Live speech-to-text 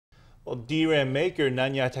Well, DRAM maker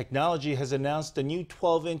Nanya Technology has announced a new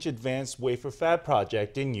 12-inch advanced wafer fab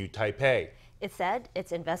project in New Taipei. It said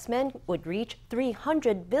its investment would reach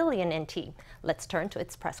 300 billion NT. Let's turn to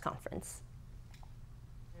its press conference.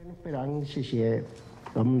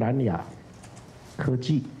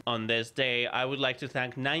 On this day, I would like to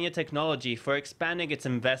thank Nanya Technology for expanding its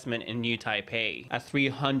investment in New Taipei. A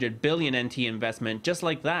 300 billion NT investment just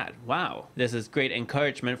like that. Wow. This is great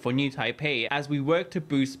encouragement for New Taipei as we work to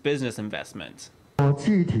boost business investment.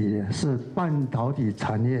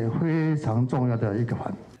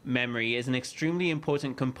 Memory is an extremely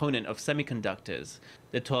important component of semiconductors.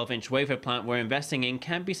 The 12-inch wafer plant we're investing in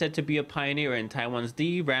can be said to be a pioneer in Taiwan's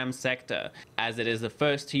DRAM sector, as it is the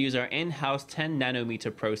first to use our in-house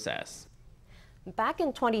 10-nanometer process. Back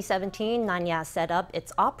in 2017, Nanya set up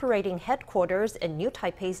its operating headquarters in New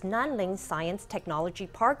Taipei's Nanlin Science Technology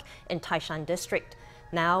Park in Taishan District.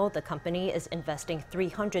 Now, the company is investing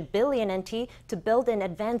 300 billion NT to build an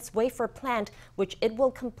advanced wafer plant, which it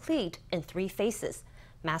will complete in 3 phases.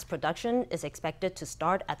 Mass production is expected to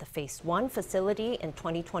start at the Phase 1 facility in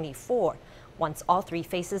 2024. Once all 3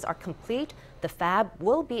 phases are complete, the fab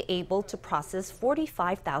will be able to process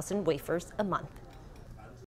 45,000 wafers a month.